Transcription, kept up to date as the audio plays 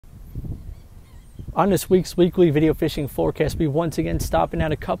On this week's weekly video fishing forecast, we once again stopping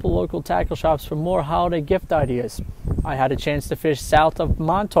at a couple local tackle shops for more holiday gift ideas. I had a chance to fish south of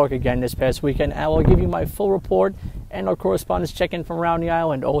Montauk again this past weekend, and I will give you my full report and our correspondence check-in from around the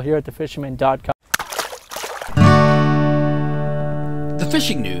island, all here at thefisherman.com. The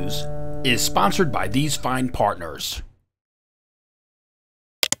Fishing News is sponsored by these fine partners.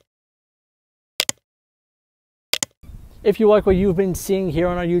 If you like what you've been seeing here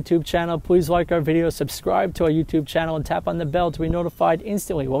on our YouTube channel, please like our video, subscribe to our YouTube channel, and tap on the bell to be notified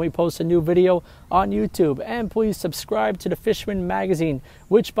instantly when we post a new video on YouTube. And please subscribe to the Fisherman magazine,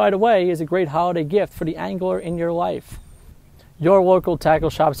 which, by the way, is a great holiday gift for the angler in your life. Your local tackle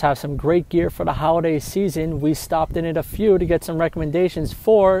shops have some great gear for the holiday season. We stopped in at a few to get some recommendations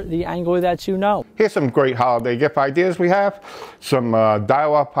for the angler that you know. Here's some great holiday gift ideas we have. Some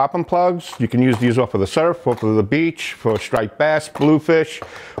dial-up popping plugs. You can use these off of the surf, off of the beach, for striped bass, bluefish.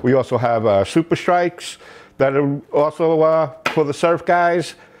 We also have super strikes that are also for the surf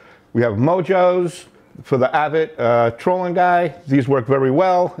guys. We have mojos for the avid trolling guy. These work very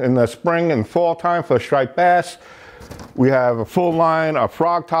well in the spring and fall time for striped bass. We have a full line of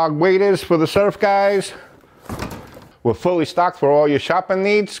frog tog waders for the surf guys. We're fully stocked for all your shopping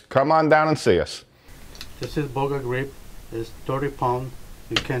needs. Come on down and see us. This is boga grip. It's 30 pounds.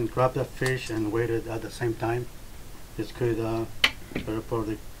 You can grab the fish and weight it at the same time. It's good for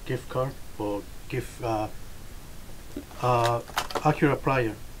the gift card or gift accurate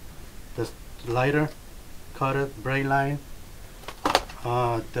plier. The lighter, cutted braid line.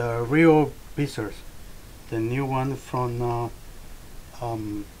 The real pieces. The new one from a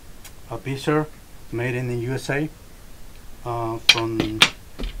Fisher, made in the USA. From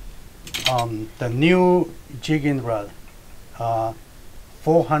the new jigging rod,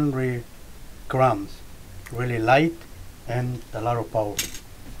 400 grams, really light and a lot of power.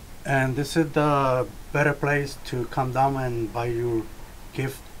 And this is the better place to come down and buy your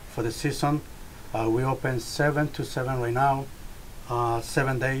gift for the season. We open 7 to 7 right now,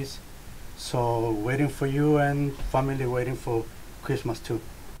 7 days. So waiting for you and family waiting for Christmas too.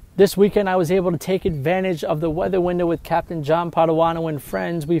 This weekend I was able to take advantage of the weather window with Captain John Paduano and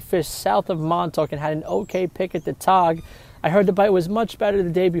friends. We fished south of Montauk and had an okay pick at the tog. I heard the bite was much better the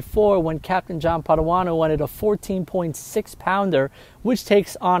day before when Captain John Paduano wanted a 14.6 pounder, which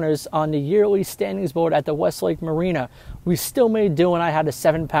takes honors on the yearly standings board at the Westlake Marina. We still made do, and I had a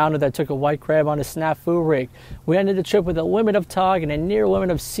 7 pounder that took a white crab on a snafu rig. We ended the trip with a limit of tog and a near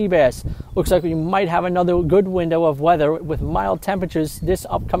limit of sea bass. Looks like we might have another good window of weather with mild temperatures this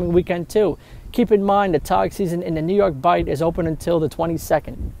upcoming weekend too. Keep in mind the tog season in the New York Bight is open until the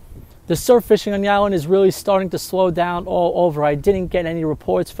 22nd. The surf fishing on the island is really starting to slow down all over. I didn't get any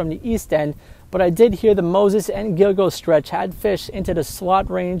reports from the east end, but I did hear the Moses and Gilgo stretch had fish into the slot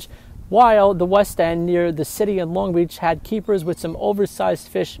range, while the west end near the city and Long Beach had keepers with some oversized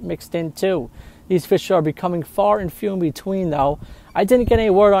fish mixed in too. These fish are becoming far and few in between though. I didn't get any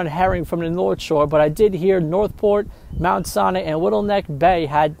word on herring from the North Shore, but I did hear Northport, Mount Sonnet, and Little Neck Bay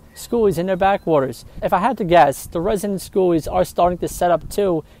had schoolies in their backwaters. If I had to guess, the resident schoolies are starting to set up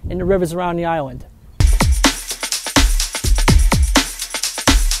too in the rivers around the island.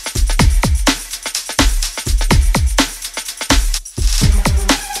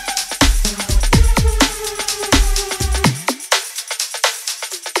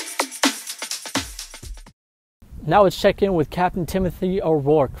 Now let's check in with Captain Timothy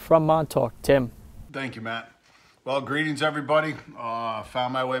O'Rourke from Montauk. Tim. Thank you, Matt. Well, greetings, everybody.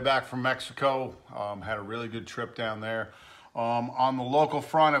 Found my way back from Mexico. Had a really good trip down there. On the local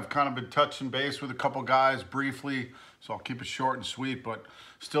front, I've kind of been touching base with a couple guys briefly, so I'll keep it short and sweet, but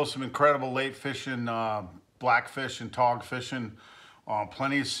still some incredible late fishing, blackfish and tog fishing.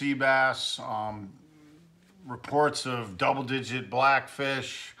 Plenty of sea bass, reports of double-digit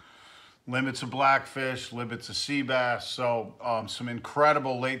blackfish, limits of blackfish, limits of sea bass. So some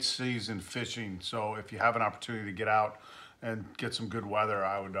incredible late season fishing. So if you have an opportunity to get out and get some good weather,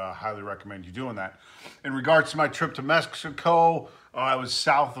 I would highly recommend you doing that. In regards to my trip to Mexico, I was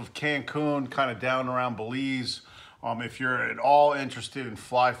south of Cancun, kind of down around Belize. If you're at all interested in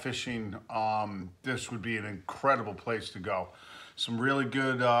fly fishing, this would be an incredible place to go. Some really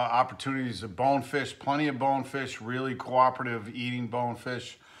good opportunities of bonefish, plenty of bonefish, really cooperative eating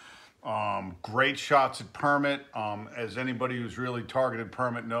bonefish. Great shots at permit. As anybody who's really targeted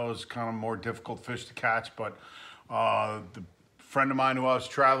permit knows, kind of more difficult fish to catch, but the friend of mine who I was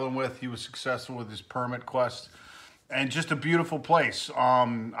traveling with, he was successful with his permit quest. And just a beautiful place.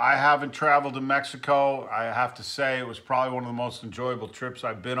 I haven't traveled to Mexico. I have to say it was probably one of the most enjoyable trips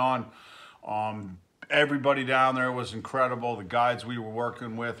I've been on. Everybody down there was incredible. The guides we were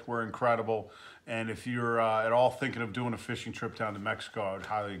working with were incredible. And if you're at all thinking of doing a fishing trip down to Mexico, I would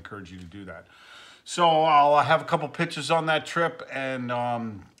highly encourage you to do that. So I'll have a couple pictures on that trip. And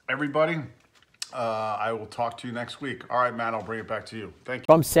everybody, I will talk to you next week. All right, Matt, I'll bring it back to you. Thank you.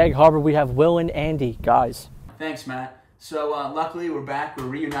 From Sag Harbor, we have Will and Andy. Guys. Thanks, Matt. So luckily we're back. We're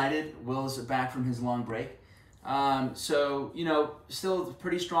reunited. Will's back from his long break. So, you know, still a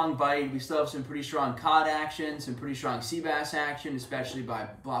pretty strong bite. We still have some pretty strong cod action, some pretty strong sea bass action, especially by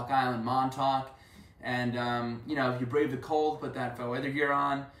Block Island, Montauk. And, you know, if you brave the cold, put that weather gear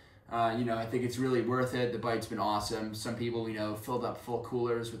on, you know, I think it's really worth it. The bite's been awesome. Some people, you know, filled up full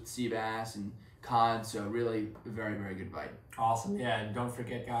coolers with sea bass and cod, so really a very, very good bite. Awesome, yeah, and don't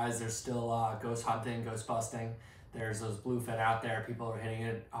forget, guys, there's still ghost hunting, ghost busting. There's those bluefin out there. People are hitting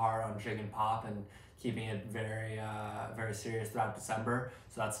it hard on jig and pop and keeping it very, very serious throughout December.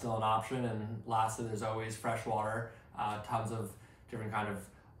 So that's still an option. And lastly, there's always freshwater, tons of different kind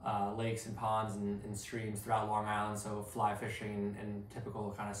of lakes and ponds and streams throughout Long Island. So fly fishing and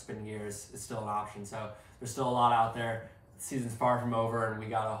typical kind of spin gears is still an option. So there's still a lot out there. The season's far from over, and we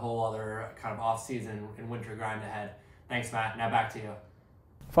got a whole other kind of off-season and winter grind ahead. Thanks, Matt. Now back to you.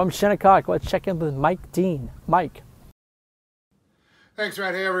 From Shinnecock, let's check in with Mike Dean. Mike. Thanks,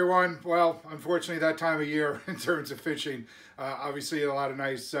 Matt. Hey, everyone. Well, unfortunately, that time of year in terms of fishing, obviously a lot of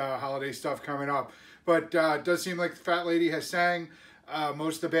nice holiday stuff coming up. But it does seem like the fat lady has sang.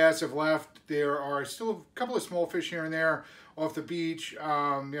 Most of the bass have left. There are still a couple of small fish here and there off the beach, you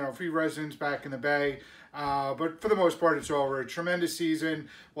know, a few residents back in the bay. But for the most part, it's over. A tremendous season.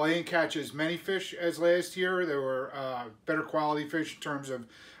 While I didn't catch as many fish as last year, there were better quality fish in terms of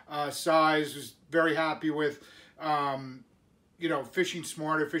size. Was very happy with you know, fishing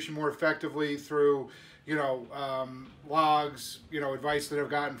smarter, fishing more effectively through, you know, logs, you know, advice that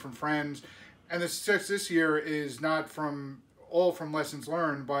I've gotten from friends. And the success this year is not from lessons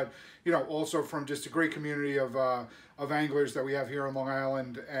learned, but, you know, also from just a great community of anglers that we have here on Long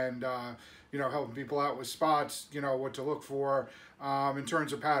Island, and, you know, helping people out with spots, you know, what to look for in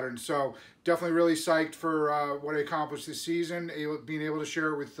terms of patterns. So definitely really psyched for what I accomplished this season. Being able to share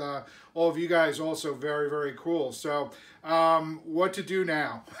it with all of you guys, also very, very cool. So what to do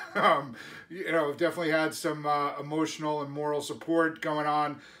now? You know, definitely had some emotional and moral support going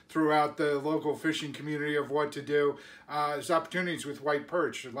on throughout the local fishing community of what to do. There's opportunities with white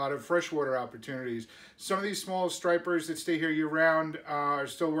perch, a lot of freshwater opportunities. Some of these small stripers that stay here year-round are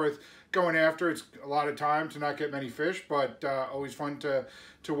still worth going after. It's a lot of time to not get many fish, but always fun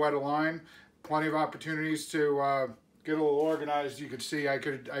to wet a line. Plenty of opportunities to get a little organized. You could see I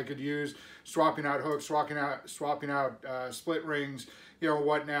could use swapping out hooks, swapping out split rings, you know,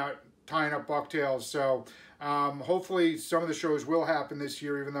 whatnot, tying up bucktails. So hopefully some of the shows will happen this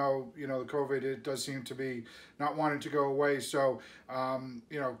year, even though, you know, the COVID, it does seem to be not wanting to go away. So,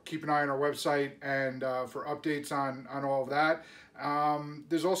 you know, keep an eye on our website and for updates on all of that.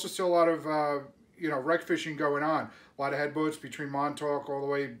 There's also still a lot of, you know, wreck fishing going on. A lot of head boats between Montauk all the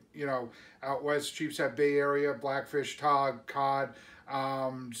way, you know, out west, Sheepshead Bay area, blackfish, tog, cod.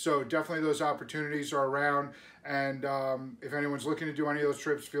 So definitely those opportunities are around. And if anyone's looking to do any of those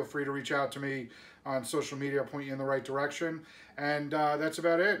trips, feel free to reach out to me on social media. I'll point you in the right direction. And that's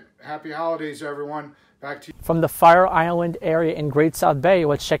about it. Happy holidays, everyone. Back to you. From the Fire Island area in Great South Bay,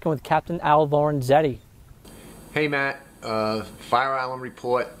 let's check in with Captain Al Lorenzetti. Hey, Matt. Fire Island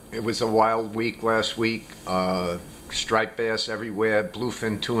report. It was a wild week last week. Striped bass everywhere,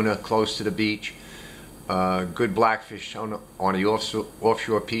 bluefin tuna close to the beach. Good blackfish on the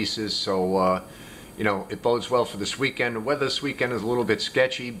offshore pieces. So, you know, it bodes well for this weekend. The weather this weekend is a little bit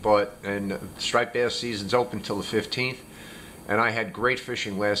sketchy, and striped bass season's open till the 15th. And I had great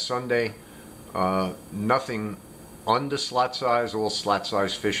fishing last Sunday. Nothing under slot size, all slot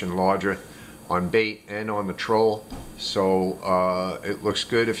size fish and larger on bait and on the troll. So it looks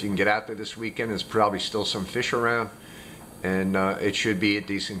good if you can get out there this weekend. There's probably still some fish around, and it should be a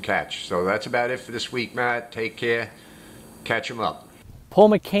decent catch. So that's about it for this week, Matt. Take care. Catch 'em up. Paul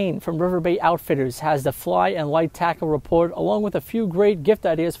McCain from River Bay Outfitters has the fly and light tackle report, along with a few great gift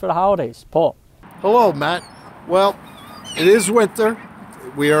ideas for the holidays. Paul. Hello, Matt. Well, it is winter.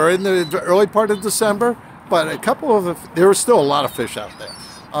 We are in the early part of December, but there are still a lot of fish out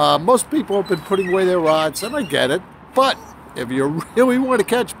there. Most people have been putting away their rods, and I get it. But if you really want to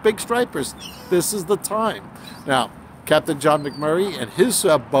catch big stripers, this is the time. Now, Captain John McMurray and his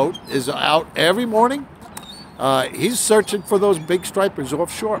boat is out every morning. He's searching for those big stripers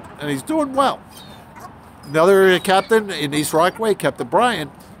offshore, and he's doing well. Another captain in East Rockaway, Captain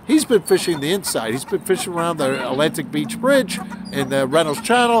Brian, He's been fishing the inside. He's been fishing around the Atlantic Beach Bridge in the Reynolds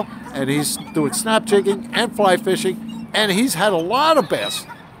Channel, and he's doing snap jigging and fly fishing, and he's had a lot of bass.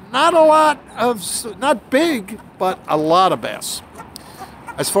 Not big, but a lot of bass.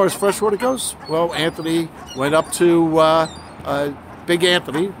 As far as freshwater goes, well, Anthony went up to, Big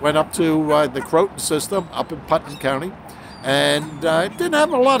Anthony went up to the Croton system up in Putnam County, and didn't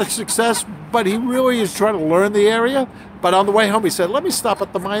have a lot of success, but he really is trying to learn the area. But on the way home, he said, let me stop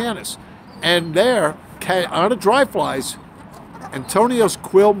at the Mianas. And there, on a dry flies, Antonio's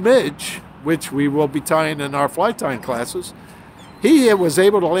quill midge, which we will be tying in our fly tying classes, he was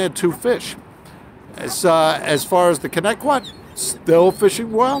able to land 2 fish. As far as the Connecticut, still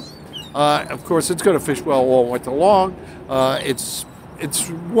fishing well. Of course, it's going to fish well all winter long. It's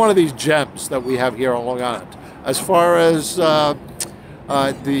one of these gems that we have here on Long Island. As far as the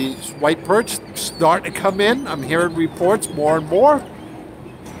white perch starting to come in, I'm hearing reports more and more.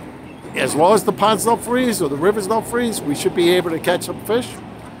 As long as the ponds don't freeze or the rivers don't freeze, we should be able to catch some fish.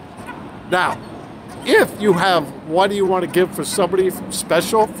 Now, if you have, what do you want to give for somebody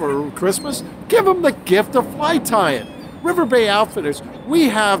special for Christmas? Give them the gift of fly tying. River Bay Outfitters, we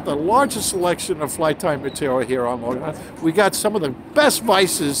have the largest selection of fly tying material here on Long Island. We got some of the best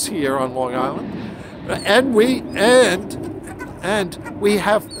vices here on Long Island. And we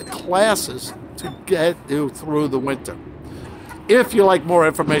have the classes to get you through the winter. If you like more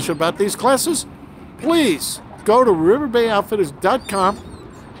information about these classes, please go to riverbayoutfitters.com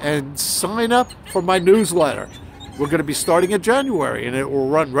and sign up for my newsletter. We're going to be starting in January, and it will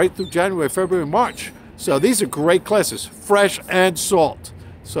run right through January, February, March. So these are great classes, fresh and salt.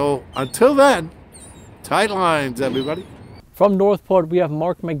 So until then, tight lines, everybody. From Northport, we have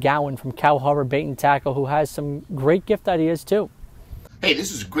Mark McGowan from Cow Harbor Bait and Tackle, who has some great gift ideas too. Hey,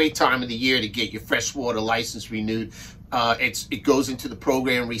 this is a great time of the year to get your freshwater license renewed. It goes into the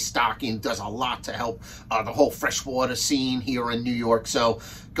program restocking, does a lot to help the whole freshwater scene here in New York. So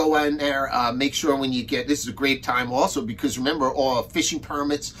go in there, make sure when you get, this is a great time also because remember all fishing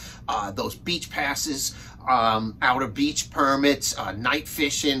permits, those beach passes, outer beach permits, night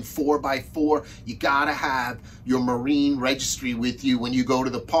fishing, 4x4, you gotta have your marine registry with you when you go to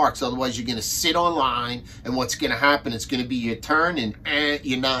the parks. Otherwise you're gonna sit online and what's gonna happen, it's gonna be your turn and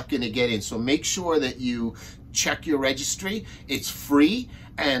you're not gonna get in. So make sure that you check your registry. It's free,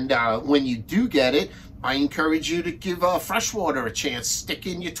 and when you do get it, I encourage you to give freshwater a chance. Stick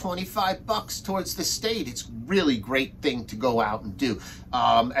in your $25 towards the state. It's really great thing to go out and do.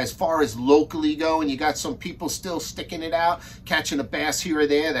 As far as locally go, and you got some people still sticking it out, catching a bass here or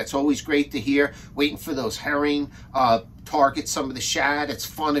there, that's always great to hear. Waiting for those herring, target some of the shad. It's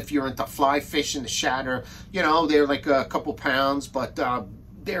fun if you're into fly fishing. The shad are, you know, they're like a couple pounds, but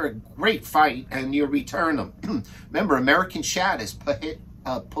they're a great fight, and you return them. Remember, American shad is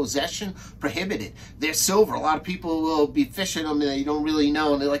possession prohibited. They're silver. A lot of people will be fishing them and they don't really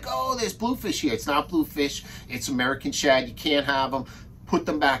know, and they're like, oh, there's bluefish here. It's not bluefish. It's American shad. You can't have them. Put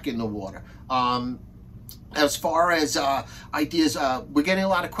them back in the water. As far as ideas, we're getting a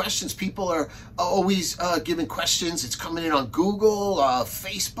lot of questions. People are always giving questions. It's coming in on Google,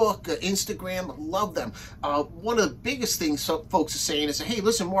 Facebook, Instagram. Love them. One of the biggest things folks are saying is, hey,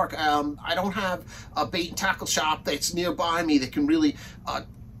 listen, Mark, I don't have a bait and tackle shop that's nearby me that can really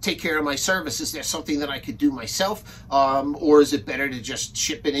take care of my service. Is there something that I could do myself, or is it better to just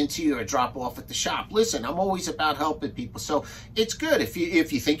ship it into you or drop off at the shop? Listen, I'm always about helping people, so it's good if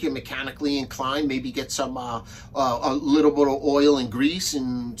you think you're mechanically inclined, maybe get some a little bit of oil and grease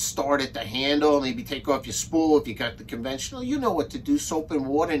and start at the handle, maybe take off your spool if you got the conventional. You know what to do. Soap and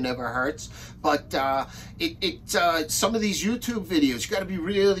water never hurts. But some of these YouTube videos, you got to be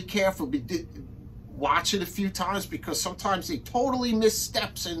really careful. Watch it a few times because sometimes they totally miss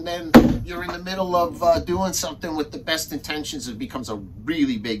steps, and then you're in the middle of doing something with the best intentions. It becomes a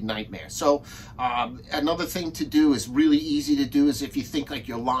really big nightmare. So another thing to do is really easy to do is if you think like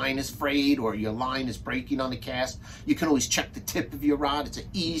your line is frayed or your line is breaking on the cast, you can always check the tip of your rod. It's an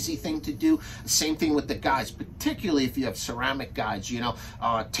easy thing to do. Same thing with the guides, particularly if you have ceramic guides. You know,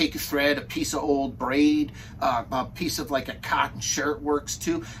 take a thread, a piece of old braid, a piece of like a cotton shirt works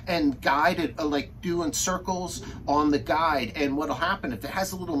too, and guide it like doing circles on the guide. And what'll happen if it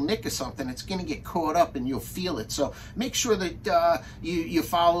has a little nick or something, it's going to get caught up and you'll feel it. So make sure that you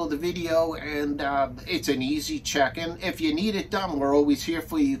follow the video, and it's an easy check. And if you need it done, we're always here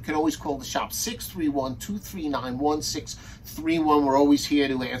for you. You can always call the shop 631-239-1631. We're always here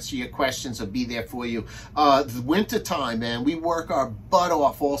to answer your questions or be there for you. The winter time, man, we work our butt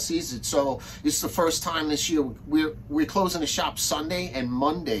off all season. So it's the first time this year we're closing the shop Sunday and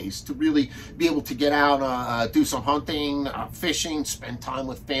Mondays to really be able to to get out, do some hunting, fishing, spend time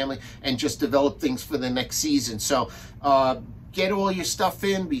with family, and just develop things for the next season. So get all your stuff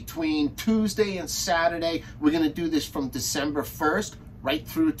in between Tuesday and Saturday. We're going to do this from December 1st right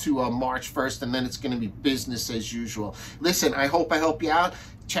through to March 1st, and then it's going to be business as usual. Listen, I hope I help you out.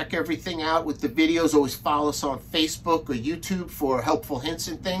 Check everything out with the videos. Always follow us on Facebook or YouTube for helpful hints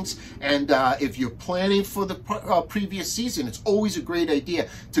and things. And if you're planning for the previous season, it's always a great idea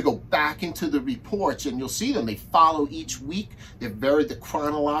to go back into the reports, and you'll see them. They follow each week. They're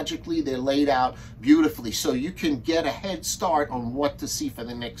chronologically, they're laid out beautifully, so you can get a head start on what to see for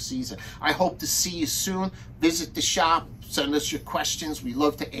the next season. I hope to see you soon. Visit the shop. Send us your questions. We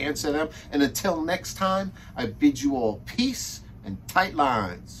love to answer them. And until next time, I bid you all peace and tight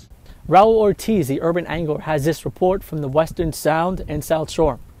lines. Raul Ortiz, the urban angler, has this report from the Western Sound and South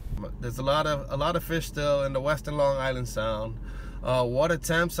Shore. There's a lot of fish still in the Western Long Island Sound. Water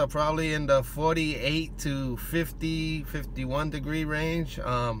temps are probably in the 48 to 50, 51 degree range,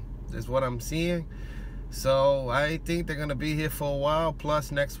 is what I'm seeing. So I think they're gonna be here for a while.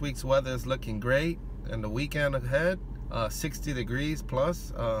 Plus next week's weather is looking great, and the weekend ahead, 60 degrees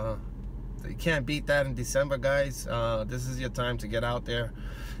plus. You can't beat that in December, guys. This is your time to get out there.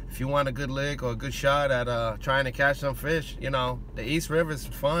 If you want a good lick or a good shot at trying to catch some fish, you know, the East River is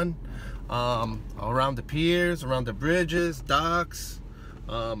fun. Around the piers, around the bridges, docks.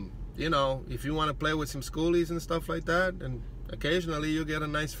 You know, if you want to play with some schoolies and stuff like that, and occasionally you'll get a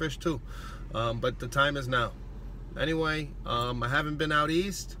nice fish too. But the time is now. Anyway, I haven't been out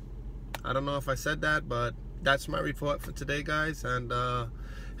east. I don't know if I said that, but that's my report for today, guys. And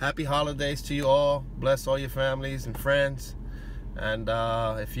happy holidays to you all. Bless all your families and friends. And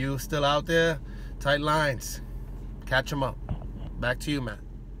if you're still out there, tight lines. Catch them up. Back to you, Matt.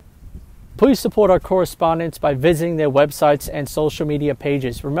 Please support our correspondents by visiting their websites and social media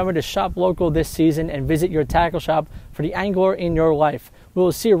pages. Remember to shop local this season and visit your tackle shop for the angler in your life. We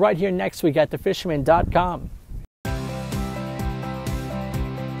will see you right here next week at thefisherman.com.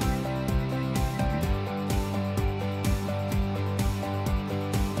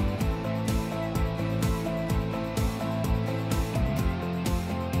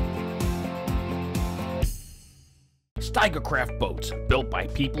 Steigercraft boats, built by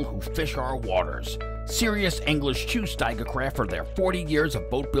people who fish our waters. Serious anglers choose Steigercraft for their 40 years of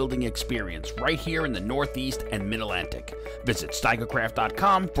boat building experience right here in the Northeast and Mid-Atlantic. Visit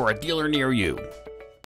steigercraft.com for a dealer near you.